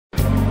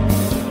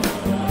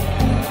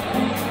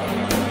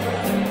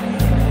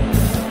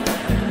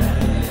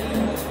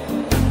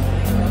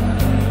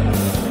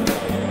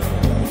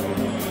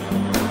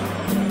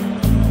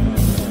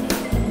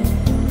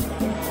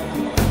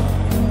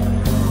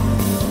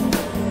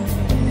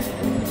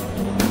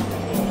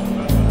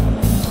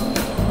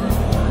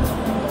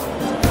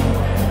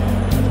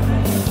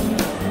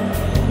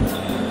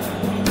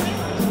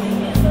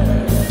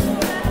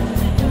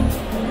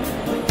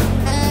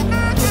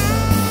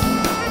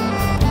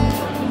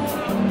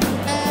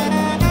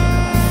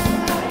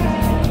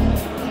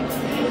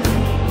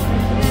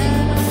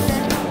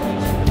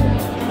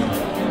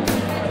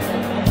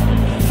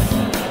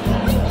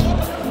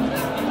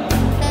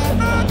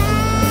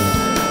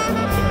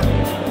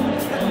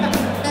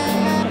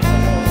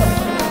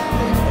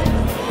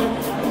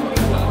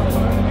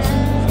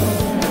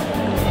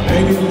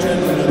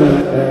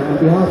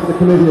behalf of the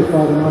Committee of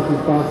Father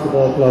Mathews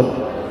Basketball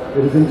Club,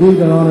 it is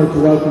indeed an honour to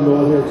welcome you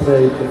all here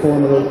today to the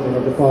formal opening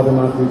of the Father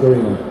Mathews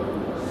Arena.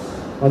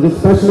 On this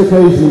special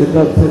occasion in the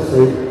club's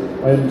history,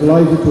 I am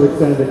delighted to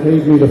extend a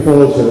céad míle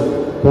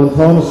fáilte to An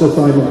Tánaiste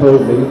Simon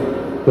Coveney,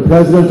 the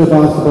President of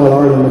Basketball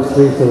Ireland, Ms.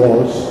 Teresa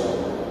Walsh,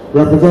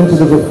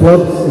 representatives of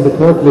clubs in the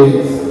Cork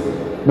Leagues,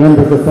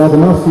 members of Father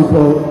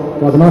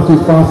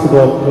Mathews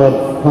Basketball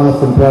Club,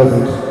 past and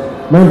present,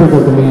 members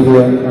of the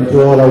media, and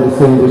to all our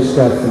distinguished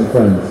guests and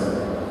friends.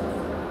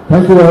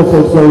 Thank you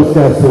also to those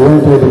guests who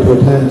weren't able to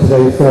attend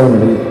today's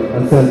ceremony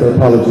and sent their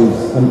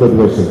apologies and good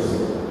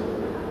wishes.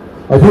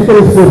 I think it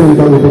is fitting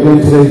that we begin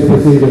today's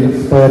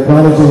proceedings by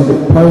acknowledging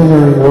the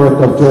pioneering work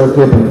of Ger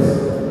Gibbons,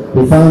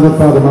 who founded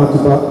Father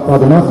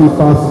Mathews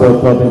Basketball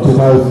Club in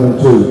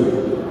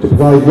 2002 to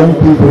provide young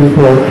people in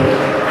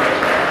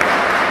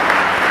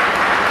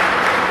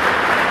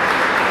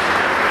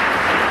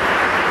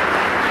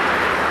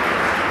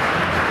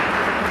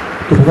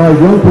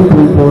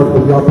Cork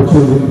with the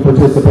opportunity to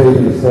participate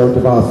in the sport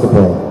of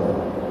basketball.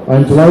 I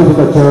am delighted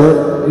that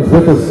Ger is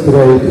with us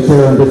today to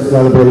share in this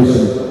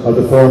celebration of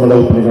the formal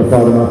opening of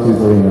Father Mathews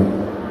Arena.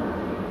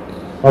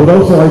 I would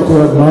also like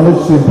to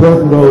acknowledge the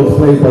important roles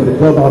played by the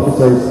club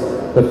officers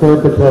that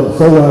served the club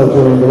so well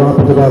during the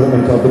rapid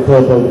development of the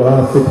club over the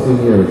last 16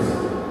 years.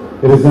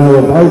 It is now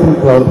a vibrant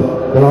club,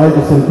 the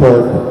largest in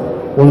Cork,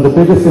 one of the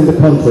biggest in the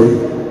country,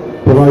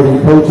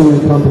 providing coaching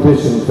and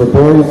competition for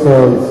boys,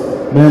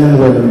 girls, men and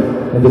women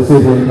in the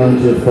city and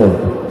county of Cork.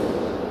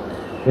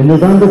 In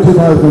November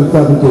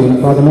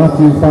 2017, Father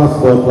Mathews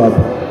Basketball Club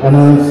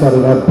announced that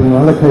it had been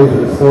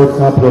allocated a sports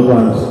capital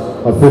grant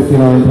of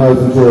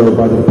 €59,000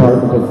 by the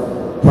Department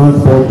of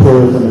Transport,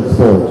 Tourism and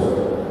Sport.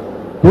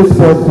 This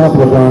sports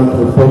capital grant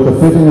was both a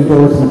fitting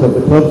endorsement of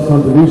the club's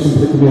contribution to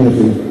the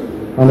community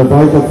and a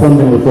vital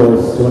funding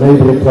resource to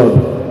enable the club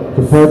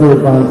to further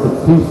advance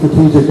its key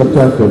strategic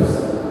objectives,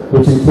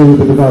 which include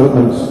the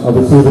development of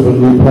a suitable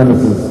new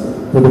premises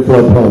for the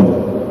club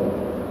home.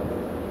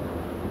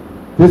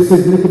 This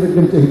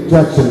significant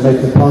injection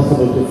makes it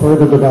possible to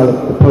further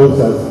develop the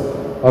process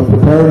of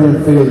preparing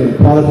and fielding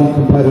quality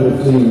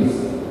competitive teams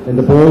in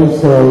the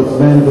boys, girls,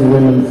 men's and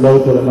women's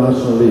local and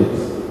national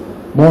leagues.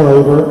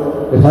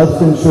 Moreover, it helps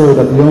to ensure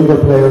that the younger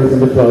players in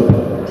the club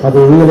have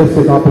a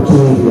realistic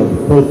opportunity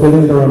of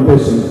fulfilling their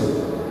ambitions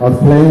of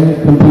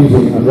playing,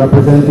 competing and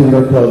representing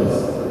their clubs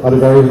at a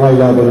very high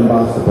level in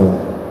basketball.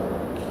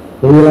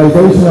 The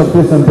realisation of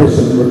this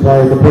ambition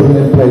required the putting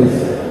in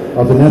place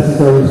of the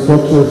necessary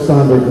structure,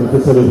 standards and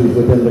facilities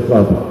within the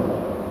club.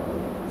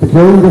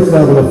 Securing this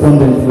level of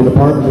funding from the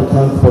Department of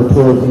Transport,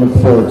 Tourism and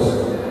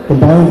Sport,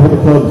 combined with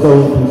the club's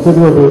own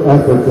considerable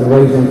efforts in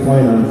raising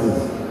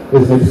finances,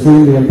 is an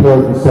extremely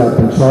important step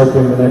in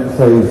charting the next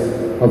phase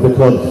of the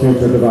club's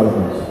future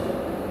development.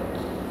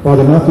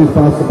 Father Mathews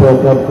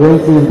Basketball Club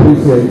greatly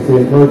appreciates the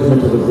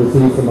encouragement it has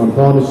received from An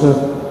Tánaiste,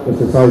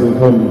 Mr. Simon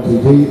Coveney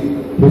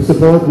TD, whose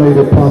support made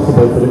it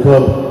possible for the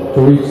club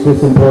to reach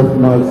this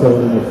important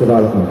milestone in its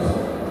development.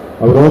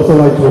 I would also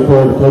like to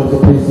record the club's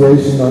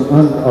appreciation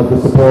of the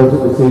support it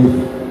received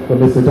from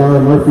Mr.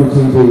 Darren Murphy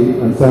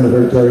TD and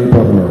Senator Jerry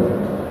Butler.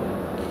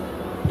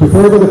 To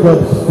further the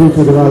club's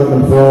future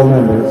development for all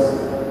members,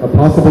 a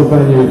possible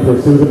venue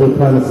for suitable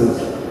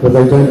premises was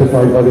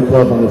identified by the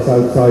club on the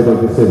south side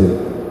of the city,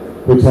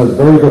 which has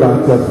very good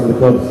access from the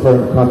club's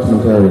current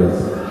catchment areas.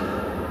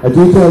 A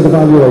detailed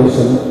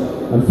evaluation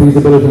and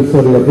feasibility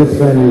study of this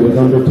venue was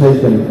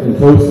undertaken in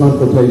close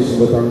consultation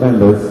with our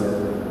members,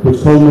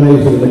 which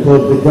culminated in the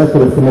club's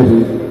executive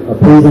committee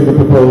approving the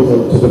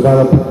proposal to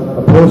develop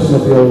a portion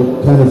of the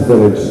old tennis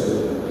village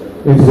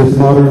into this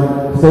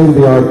modern,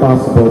 state-of-the-art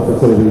basketball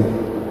facility,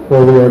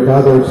 where we are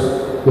gathered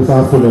this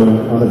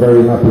afternoon on a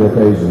very happy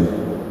occasion.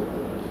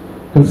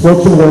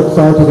 Construction work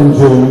started in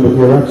June with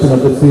the erection of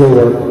the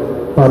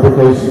steelwork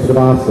fabrication for the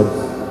baskets,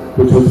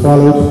 which was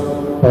followed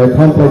by a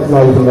complex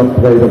lighting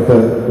upgrade of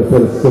the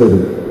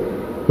facility.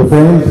 The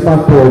frames,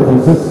 backboards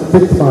and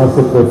six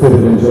baskets were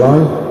fitted in July.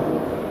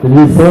 The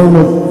new floor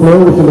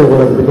was delivered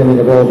at the beginning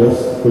of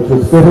August, which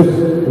was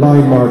fitted,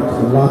 line marked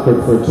and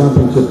lacquered for a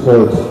championship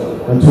court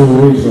and 2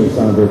 regional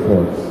standard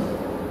courts.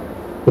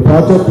 The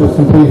project was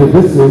completed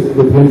this week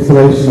with the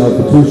installation of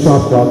the 2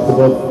 shot blocks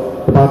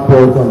above the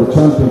backboards on the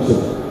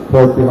championship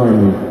court behind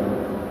me.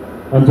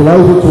 I'm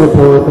delighted to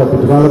report that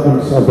the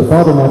development of the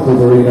Father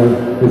Mathews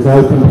Arena is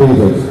now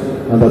completed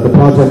and that the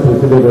project was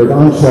delivered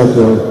on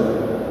schedule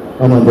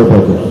and under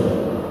budget.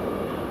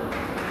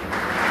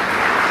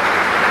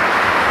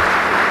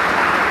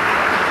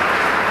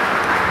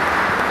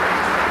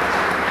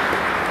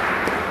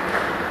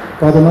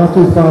 Father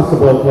Mathews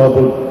Basketball Club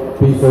will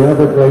be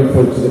forever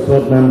grateful to the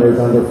club members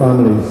and their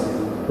families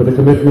for the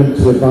commitment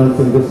to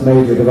advancing this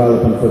major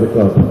development for the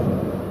club.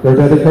 Their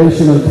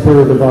dedication and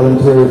spirit of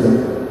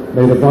volunteerism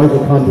made a vital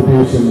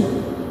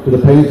contribution to the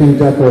painting,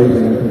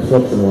 decorating and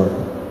construction work.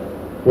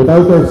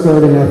 Without their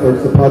sterling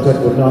efforts, the project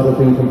would not have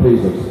been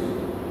completed.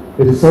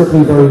 It is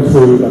certainly very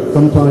true that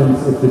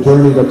sometimes it's the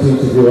journey that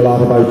teaches you a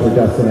lot about your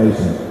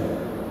destination.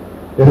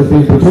 It has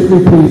been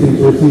particularly pleasing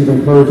to receive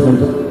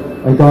encouragement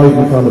and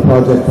guidance on the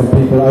project from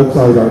people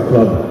outside our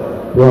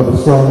club who have a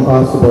strong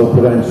basketball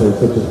credentials,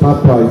 such as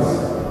Pat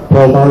Price,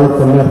 Paul Barrett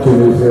from Neptune,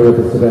 who's here with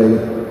us today,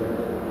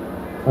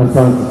 and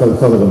Francis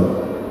O'Sullivan.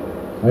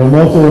 I am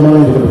also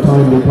reminded of a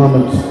timely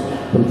comment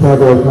from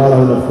Trevor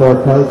O'Callaghan of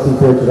Cork Health, who's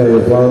here today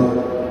as well,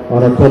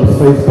 on our club's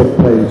Facebook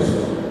page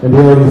in the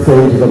early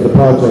stages of the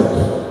project,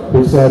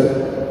 which said,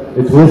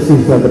 "It's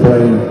risky," said the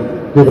brain,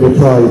 "give it a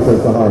try,"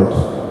 says the heart.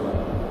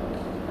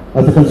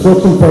 As the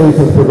construction phase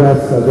has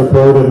progressed, as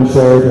reported and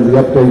shared in the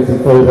updates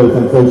and photos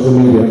on social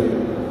media,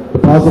 the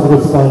positive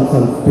response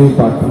and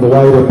feedback from the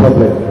wider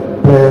public,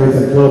 players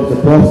and clubs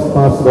across the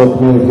basketball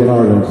community in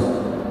Ireland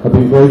have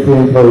been greatly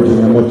encouraging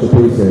and much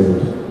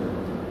appreciated.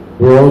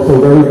 We are also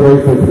very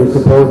grateful for the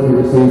support we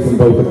received from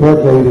both the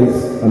Cork Ladies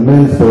and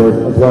Men's Board,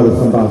 as well as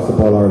from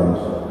Basketball Ireland.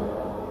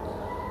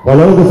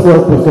 While all this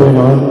work was going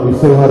on, we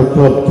still had a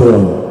club to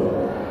run,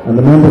 and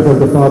the members of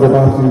the Father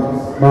Mathews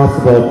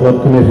Basketball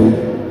Club Committee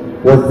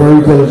worked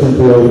very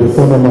diligently over the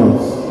summer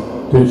months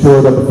to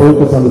ensure that the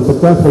focus on the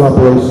successful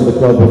operation of the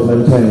club was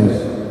maintained,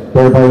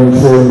 thereby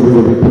ensuring we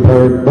will be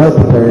well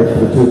prepared for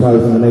the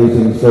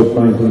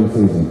 2018-19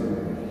 season.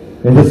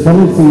 In this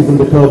coming season,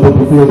 the club will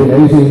be fielding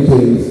 18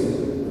 teams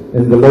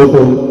in the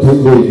local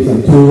leagues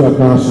and 2 at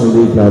National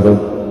League level,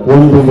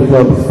 one being the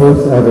club's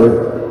first ever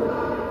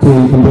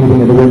team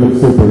competing in the Women's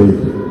Super League.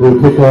 We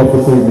will kick off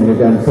this evening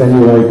against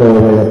NUI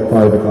Galway at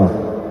 5 o'clock.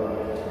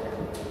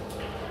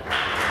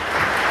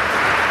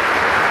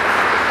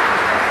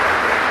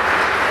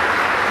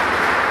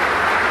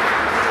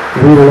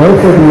 We will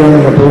also be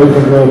running a Boys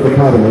and Girls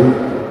Academy,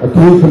 a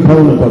key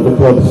component of the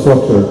club's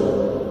structure,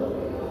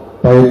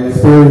 by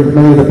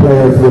many of the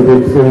players who will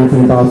be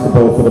experiencing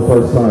basketball for the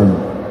first time.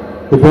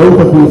 The growth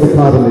of these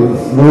academies,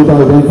 no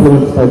doubt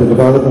influenced by the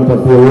development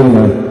of the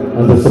arena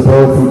and the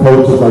support from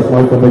coaches like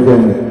Michael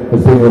McGinn,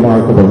 has been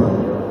remarkable.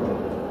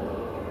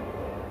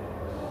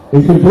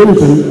 In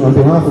conclusion, on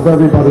behalf of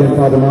everybody in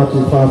Father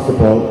Mathews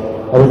Basketball,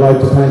 I would like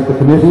to thank the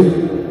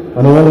committee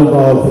and all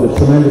involved for the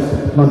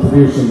tremendous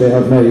contribution they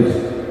have made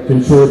to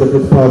ensure that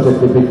this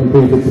project will be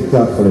completed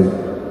successfully.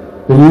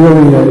 The new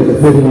arena is a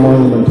fitting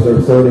monument to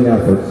their sterling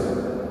efforts.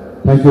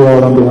 Thank you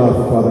all on behalf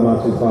of Father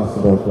Mathews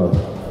Basketball Club.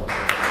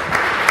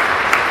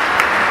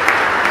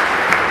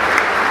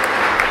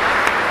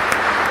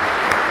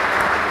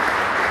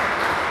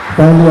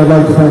 Finally, I'd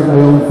like to thank my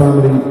own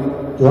family,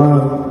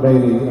 Joanne,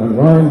 Lainey and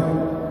Ryan,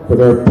 for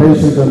their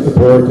patience and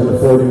support in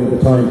affording me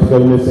the time to go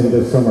missing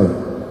this summer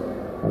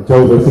and to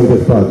oversee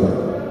this project.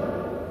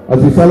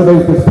 As we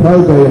celebrate this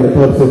proud day in the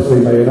club's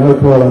history, may I now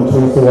call on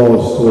Teresa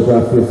Walsh to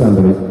address the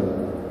Assembly.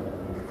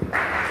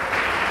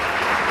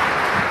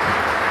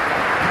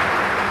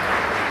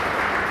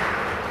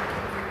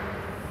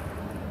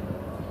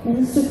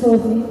 Minister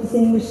Coveney,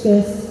 distinguished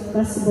guests,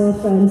 basketball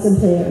friends and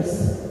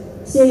players.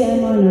 Today I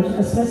am honoured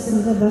as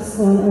President of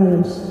Basketball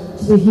Ireland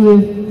to be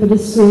here for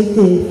this great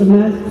day for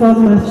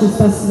Father Mathews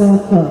Basketball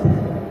Club.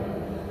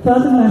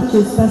 Father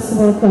Mathews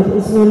Basketball Club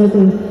is one of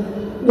the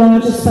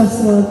largest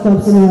basketball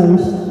clubs in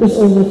Ireland, with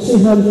over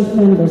 300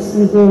 members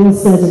and growing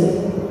steadily.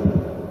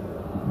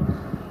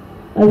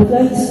 I would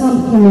like to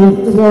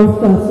compliment the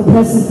work of the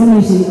present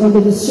committee under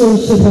the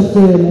stewardship of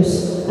Dermot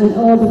and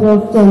all the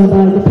work done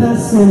by the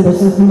past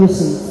members and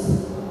committees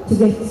to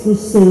get to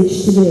this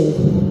stage today.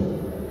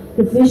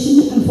 The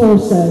vision and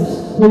foresight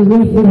will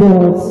reap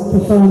rewards for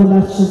Father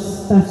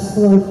Mathews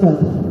Basketball Club.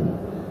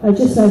 I'd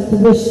just like to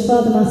wish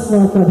Father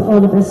Basketball Club all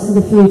the best in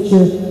the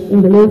future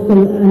in the local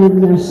and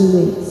in the national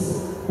leagues.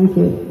 Thank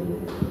you.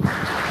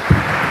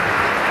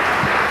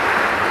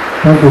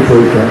 Thank you,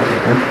 Teresa.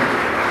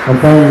 And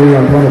finally,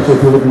 I'm promised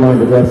if you wouldn't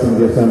mind addressing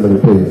the Assembly,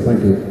 please.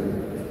 Thank you.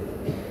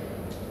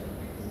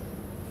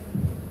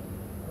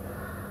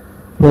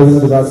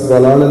 President of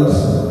Basketball Ireland,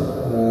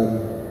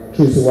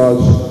 Teresa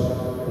Walsh,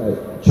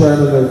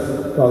 Chairman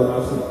of Father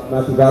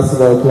Mathews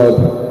Basketball Club,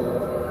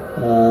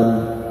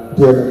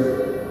 Dermot,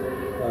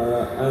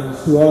 and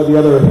to all the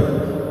other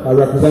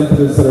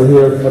representatives that are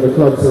here from other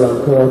clubs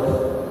around Cork,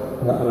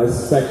 and I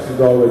suspect from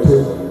Galway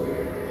too.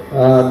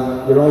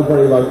 You're all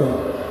very welcome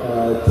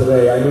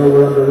today. I know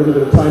we're under a little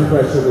bit of time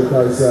pressure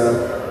because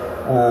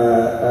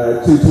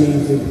 2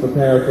 teams need to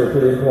prepare for a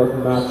pretty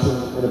important match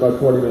in about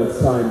 40 minutes'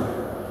 time.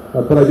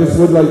 But I just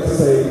would like to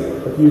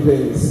say a few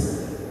things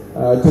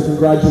to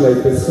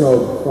congratulate this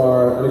club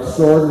for an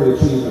extraordinary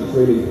achievement,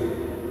 really,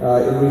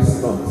 in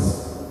recent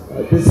months.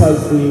 This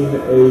has been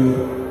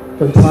a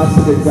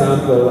fantastic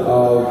example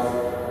of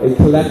a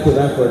collective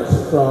effort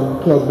from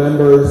club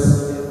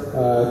members,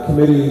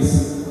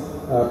 committees,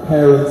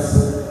 parents,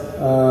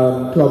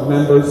 club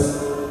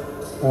members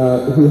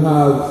who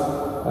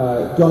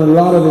have done a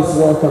lot of this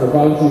work on a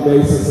voluntary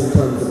basis in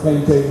terms of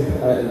painting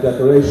and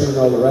decoration and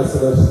all the rest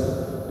of it,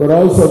 but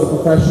also the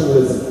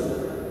professionalism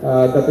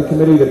that the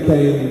committee that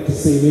came to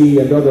see me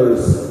and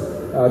others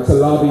to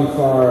lobby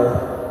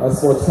for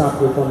sports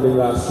capital funding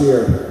last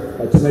year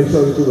to make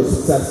sure that you were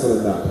successful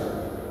in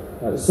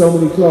that. So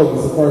many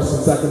clubs, the first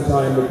and second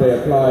time that they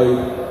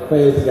applied,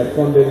 failed to get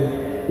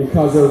funding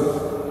because of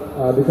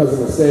because of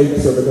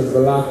mistakes or because of a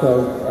lack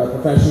of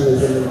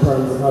professionalism in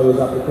terms of how those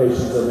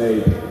applications are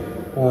made.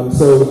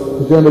 So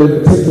to Dermot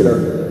in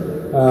particular,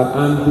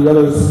 and the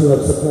others who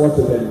have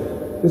supported him,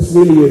 this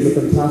really is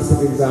a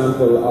fantastic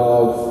example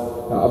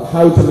of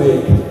how to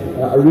make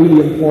a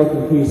really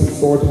important piece of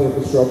sporting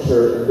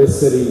infrastructure in this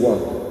city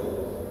work.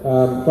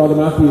 Father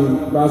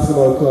Mathews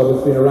Basketball Club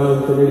has been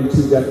around for nearly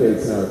 2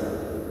 decades now.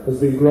 Has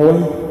been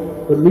growing,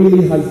 but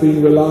really has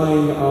been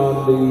relying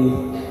on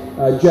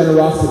the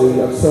generosity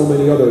of so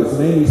many others,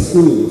 mainly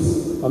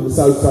schools on the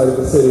south side of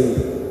the city,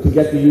 to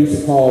get the use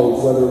of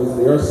halls, whether it was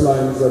the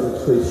Ursulines, whether it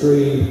was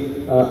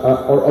Crease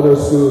or other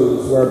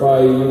schools,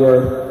 whereby you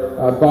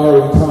were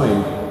borrowing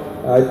time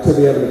to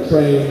be able to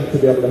train, to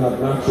be able to have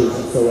matches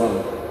and so on.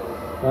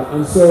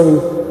 And so,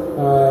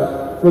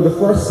 for the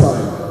first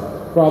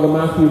time, Father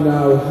Matthew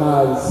now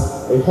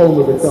has a home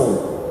of its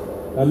own.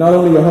 And not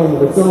only a home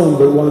of its own,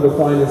 but one of the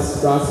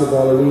finest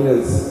basketball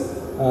arenas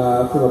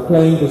from a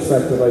playing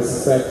perspective, I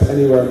suspect,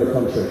 anywhere in the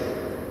country.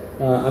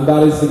 And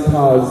that is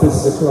because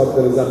this is a club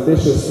that is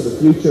ambitious for the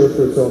future,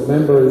 for its own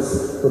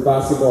members, for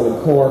basketball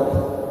in Cork,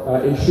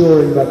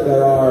 ensuring that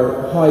there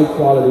are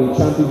high-quality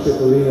championship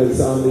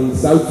arenas on the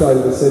south side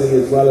of the city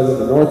as well as on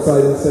the north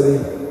side of the city,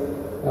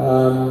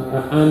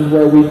 and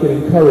where we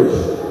can encourage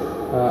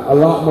a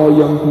lot more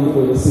young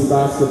people to see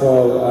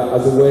basketball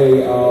as a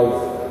way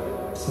of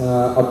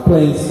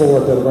playing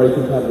sport at a very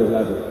competitive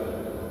level.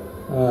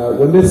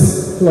 When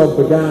this club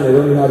began, it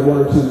only had 1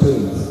 or 2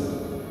 teams.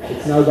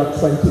 It's now got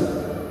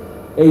 20.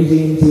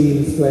 18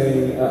 teams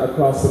playing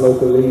across the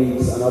local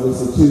leagues, and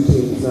obviously 2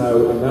 teams now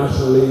in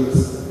national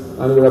leagues.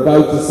 And we're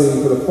about to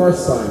see for the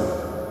first time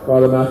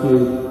Father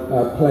Matthew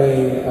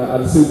playing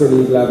at a Super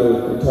League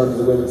level in terms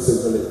of the Women's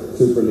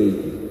Super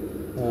League.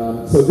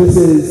 So this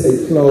is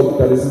a club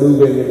that is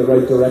moving in the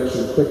right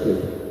direction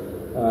quickly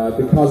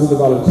because of the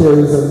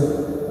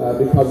volunteerism,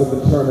 because of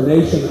the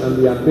determination and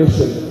the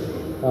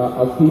ambition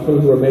of people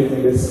who are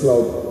making this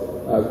club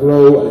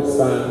grow and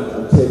expand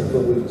and take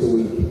from week to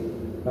week.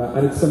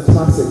 And it's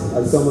fantastic,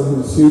 as someone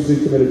who's hugely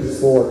committed to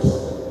sport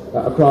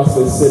across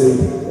this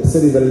city, a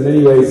city that in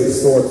many ways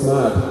is sports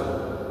mad,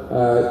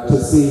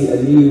 to see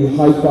a new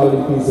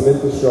high-quality piece of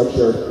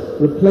infrastructure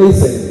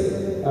replacing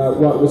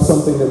what was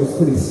something that was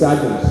pretty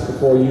stagnant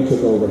before you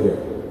took over here.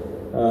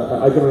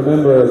 I can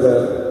remember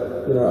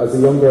as a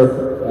younger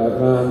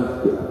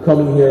man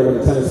coming here when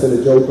the tennis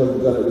village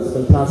opened, and it was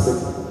a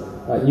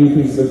fantastic new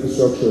piece of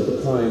infrastructure at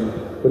the time.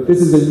 But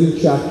this is a new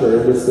chapter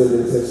in this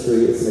building's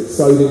history. It's an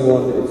exciting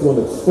one. It's one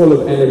that's full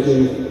of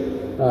energy,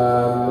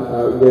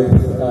 with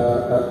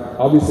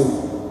obviously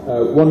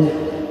one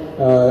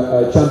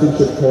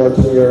championship court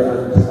here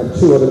and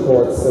 2 other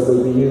courts that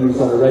will be used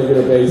on a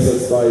regular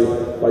basis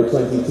by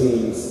 20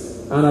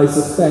 teams. And I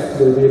suspect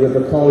there will be a bit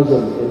of a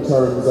cauldron in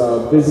terms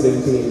of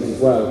visiting teams as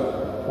well.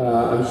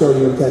 I'm sure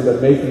you intend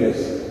on making it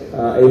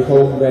a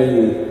home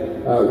venue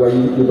where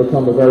you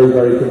become a very,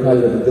 very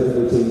competitive and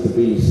difficult team to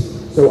beat.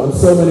 So on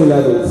so many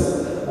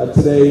levels,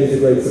 today is a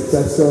great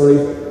success story,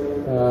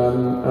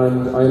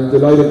 and I'm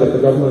delighted that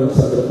the government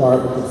and the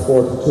Department of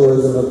Sport and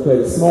Tourism have played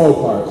a small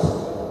part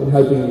in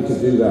helping you to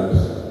do that.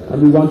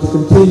 And we want to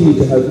continue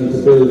to help you to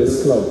build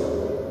this club.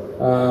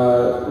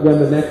 When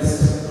the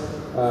next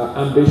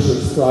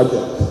ambitious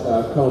project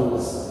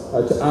comes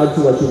to add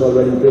to what you've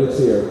already built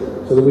here,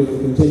 so that we can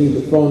continue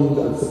to fund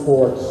and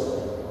support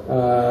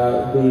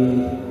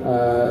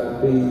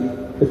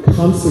the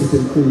constant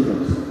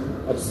improvement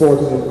of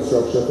sporting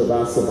infrastructure for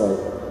basketball.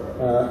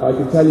 I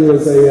can tell you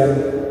as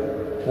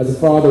a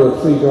father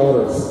of 3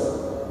 daughters,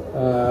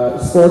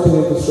 sporting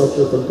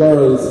infrastructure for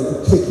girls in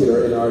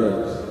particular in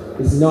Ireland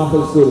is not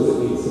as good as it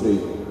needs to be.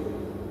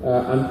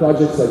 And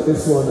projects like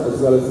this one, as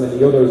well as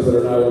many others that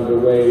are now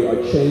underway,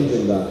 are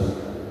changing that.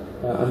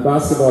 And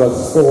basketball as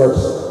a sport,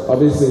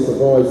 obviously for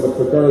boys, but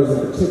for girls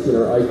in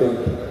particular, I think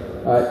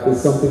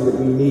is something that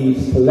we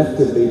need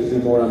collectively to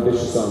be more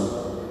ambitious on.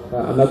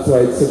 And that's why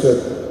it's such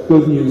a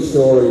good news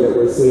story that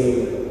we're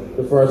seeing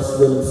the first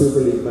Women's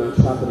Super League match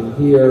happening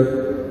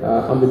here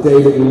on the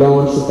day that we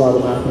launched the Father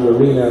Matthew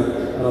Arena,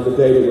 and on the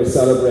day that we're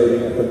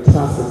celebrating a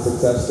fantastic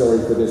success story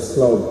for this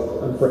club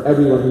and for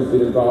everyone who's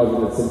been involved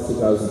in it since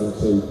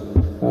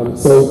 2002.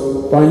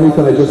 So finally,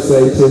 can I just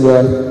say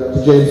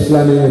to James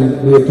Fleming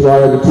and Neil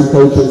Dwyer, the 2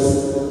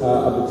 coaches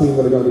of the team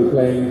that are going to be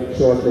playing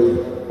shortly,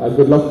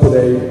 good luck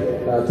today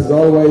to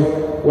Galway.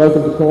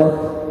 Welcome to Cork.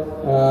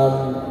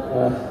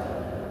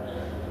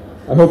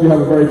 I hope you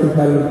have a very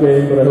competitive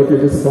game, but I hope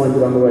you're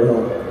disappointed on the way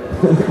home.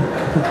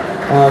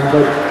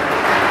 But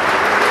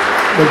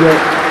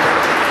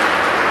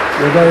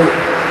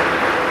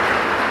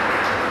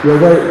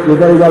you're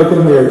very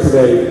welcome here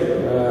today,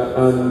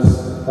 and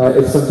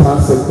it's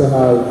fantastic to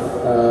have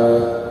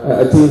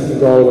a team from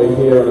Galway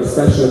here on a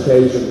special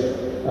occasion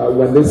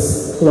when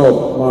this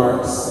club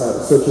marks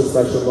such a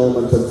special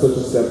moment and such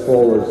a step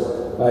forward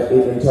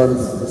in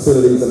terms of the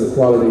facilities and the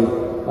quality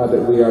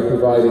that we are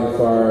providing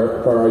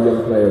for our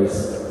young players.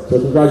 So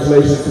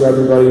congratulations to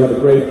everybody, have a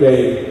great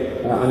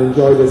game and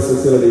enjoy this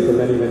facility for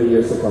many, many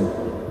years to come.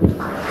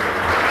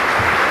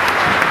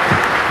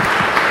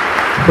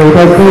 So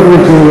without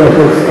further ado, I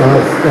just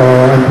ask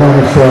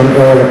Antonis to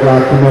unveil a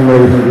plaque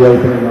commemorating the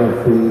opening of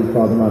the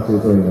Father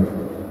Mathews Arena.